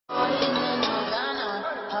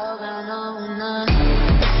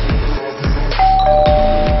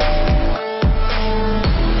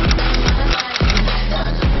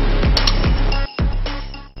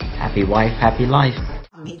Happy wife, happy life.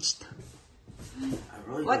 Damaged.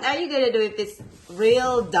 What are you gonna do if it's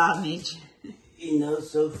real damage? You know,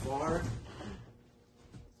 so far,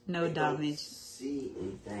 No damage. See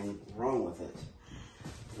anything wrong with it?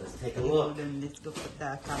 Let's take a look. Let's go put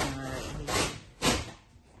the camera right here.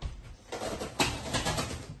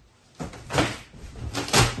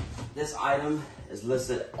 This item is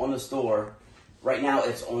listed on the store. Right now,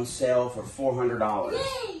 it's on sale for $400.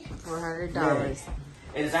 $400.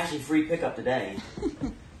 And it's actually free pickup today.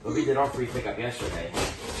 But we did our free pickup yesterday.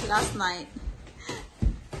 Last night.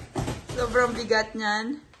 Sobrang bigat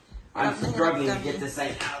niyan. I'm struggling to get this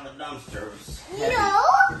thing out of the dumpster. It was heavy. No!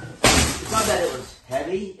 It's not that it was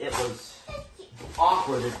heavy, it was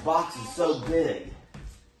awkward. This box is so big.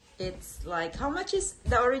 It's like, how much is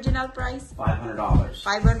the original price? $500.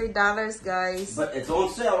 $500, guys. But it's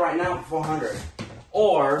on sale right now for $400.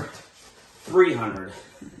 Or $300.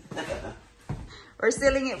 We're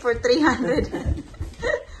selling it for $300.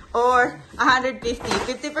 Or $150.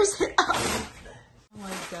 50% off. Oh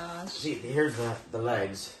my gosh. See, here's the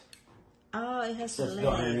legs. Oh, it has So legs. it's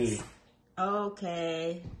go underneath.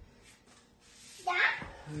 Okay.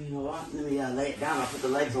 You know what? Let me lay it down. I'll put the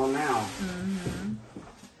legs on now.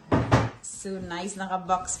 So nice.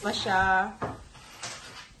 Naka-box pa siya.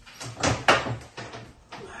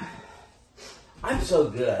 I'm so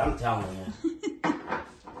good. I'm telling you.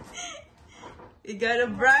 You got a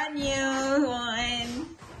brand new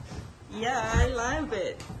one. Yeah, I love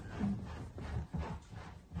it.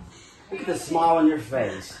 Look at the smile on your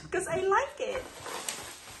face. Because I like it.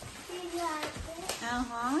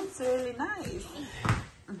 It's really nice.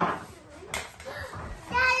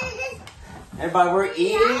 Everybody, we're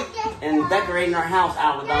eating and decorating our house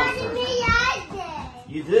out of the dumpster.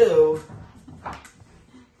 You do?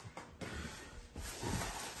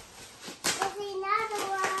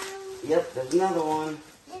 Yep, there's another one.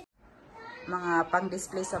 Mga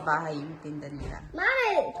pang-display sa bahay yung tinda nila.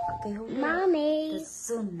 Mommy! Okay, hold on. Mommy! That's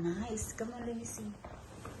so nice. Come on, let me see.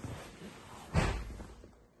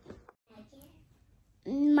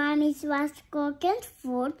 Mommy was cooking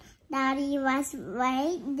food. Daddy was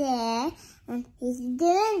right there. And he's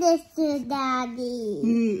doing this to Daddy.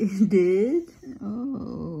 You did?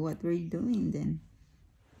 Oh, what were you doing then?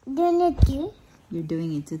 Doing it too? You're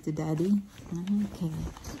doing it to Daddy? Okay.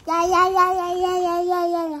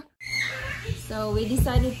 Yeah. So we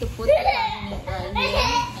decided to put the cabinet right here.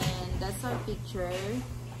 And that's our picture.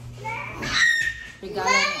 Regalo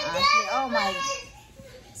ni Ashley. Oh my...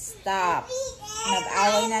 Stop.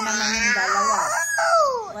 Nag-away na naman yung dalawa.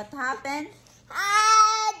 What happened?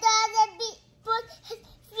 Daddy put his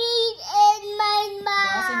feet in my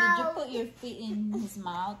mouth. Dawson, did you put your feet in his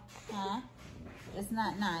mouth? Huh? That's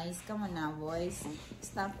not nice. Come on now, boys.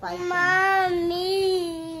 Stop fighting.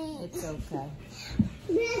 Mommy. It's okay.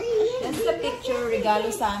 That's the picture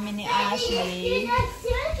regalo sa amin ni Ashley.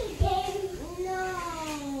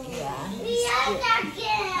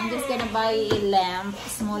 I'm just gonna buy a lamp,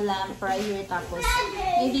 small lamp right here, tapos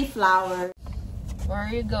maybe flower. Where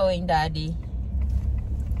are you going, Daddy?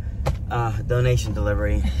 Donation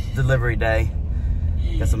delivery day.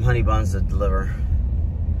 Got some honey buns to deliver.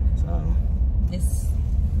 So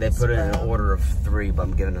they put it in an order of 3, but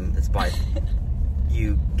I'm giving them. It's by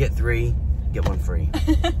you get 3, get 1 free.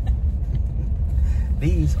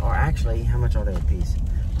 These are actually, how much are they a piece?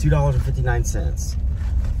 $2.59.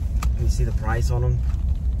 Can you see the price on them?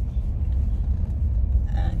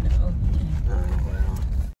 No. Oh, well.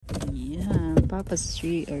 Yeah, Papa's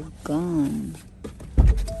tree are gone.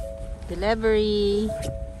 Delivery.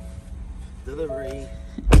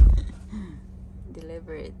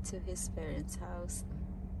 Deliver it to his parents' house.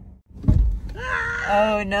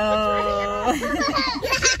 Oh no!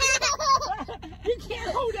 You can't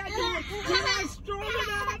hold that door. You're not strong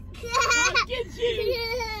enough. I'll get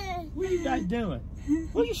you. What are you guys doing?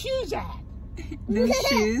 Where your shoes at? No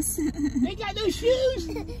shoes. They got no shoes?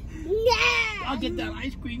 No. I'll get that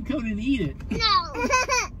ice cream cone and eat it. No.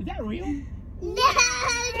 Is that real? No.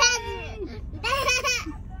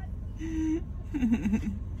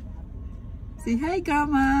 Say hi,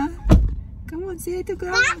 Grandma. Come on, say hi to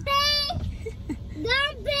Grandma.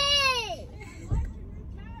 Gabi!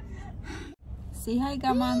 Say hi,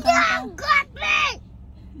 Grandma and No, Grandpa. Gabi!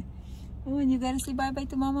 Oh, and you gotta say bye-bye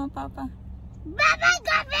to Mama and Papa. Bye-bye,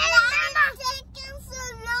 Gabi! Mama! Taking so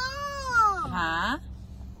long! Huh?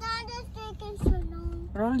 Dad is taking so long.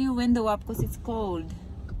 Roll your window up because it's cold.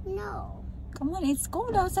 No. Come on, it's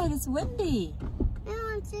cold outside. It's windy. I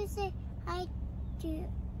want to say hi to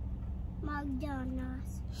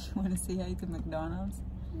McDonald's. You want to say hi to McDonald's?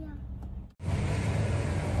 Yeah.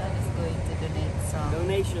 Dad is going to donate some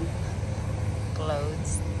Donation.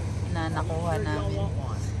 clothes. na nakuha namin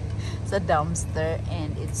sa dumpster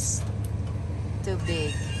and it's too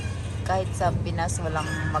big. Kahit sa Pinas walang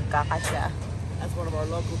magkakasya. That's one of our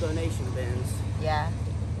local donation bins. Yeah.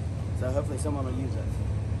 So hopefully someone will use it.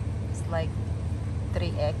 It's like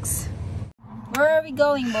 3x. Where are we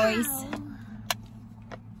going, boys?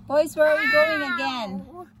 Boys, where are we going again?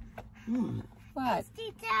 What?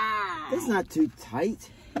 It's not too tight.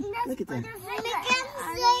 Look at that.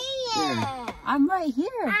 Yeah. I'm right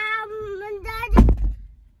here. Daddy,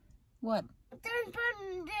 What? don't put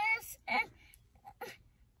this and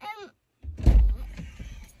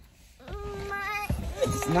my.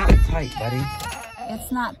 It's not tight, buddy.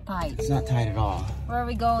 It's not tight. It's not tight at all. Where are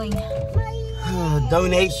we going?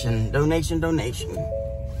 Donation. Got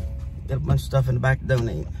a bunch of stuff in the back to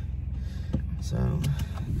donate. So,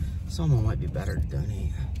 someone might be better to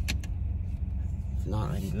donate. If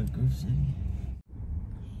not, I can go to Groove City.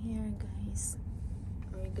 Here, guys.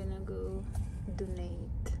 We're gonna go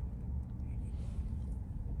donate.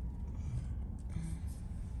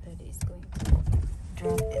 Daddy is going to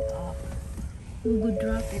drop it off. We will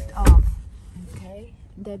drop it off. Okay?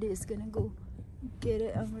 Daddy is gonna go get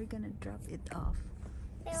it and we're gonna drop it off.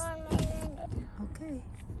 Okay.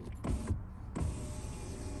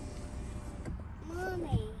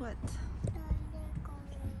 Mommy. What?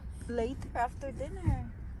 Later after dinner.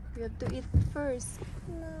 We have to eat first.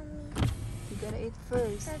 Mommy. You gotta eat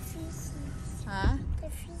first. The feces. Huh? The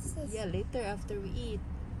feces. Yeah, later after we eat.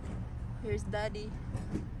 Here's Daddy.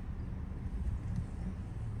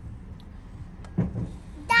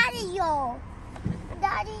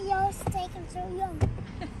 Daddy, you're taking so long.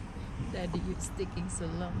 Daddy, you're sticking so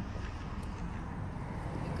long.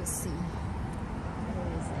 You can see.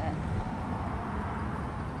 Where is that?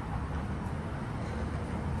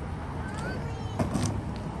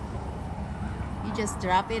 You just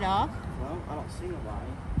drop it off? Well, I don't see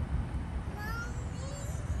nobody.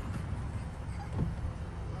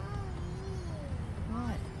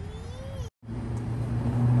 What?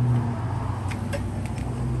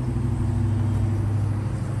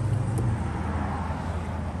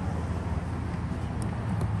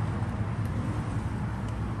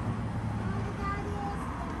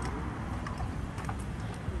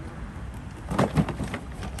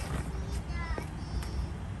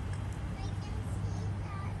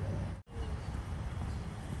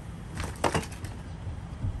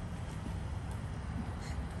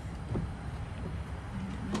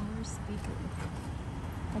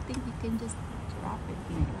 I think you can just drop it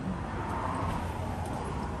maybe.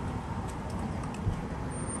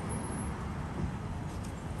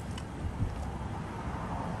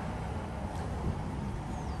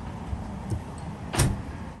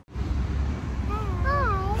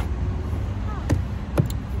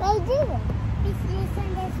 They do it. If you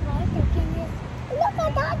send this way, they can just look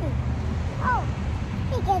at Daddy. Oh,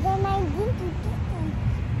 he got an identity.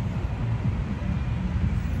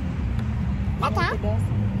 Tata.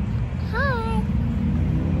 Hi.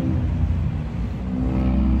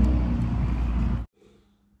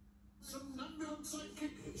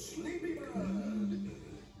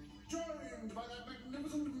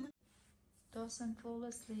 Dawson fall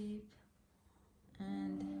asleep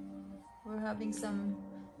and we're having some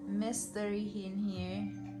mystery in here.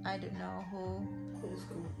 I don't know who.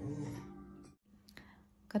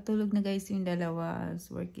 Katulog na guys yung dalawa. I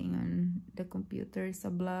was working on the computer sa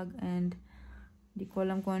vlog and di ko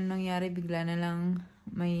alam kung anong nangyari. Bigla na lang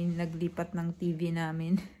may naglipat ng TV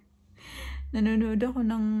namin. Nanonood ako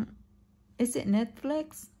ng, is it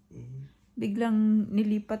Netflix? Biglang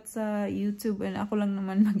nilipat sa YouTube and ako lang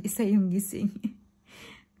naman mag-isa yung gising.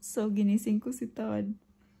 So ginising ko si Todd.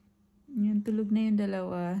 Yan, tulog na yung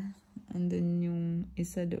dalawa. Andun yung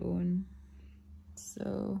isa doon.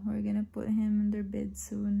 So we're gonna put him in their bed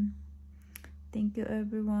soon. Thank you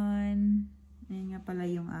everyone. Ayan nga pala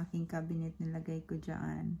yung aking cabinet nilagay ko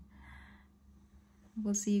dyan.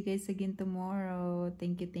 We'll see you guys again tomorrow.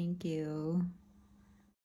 Thank you, thank you.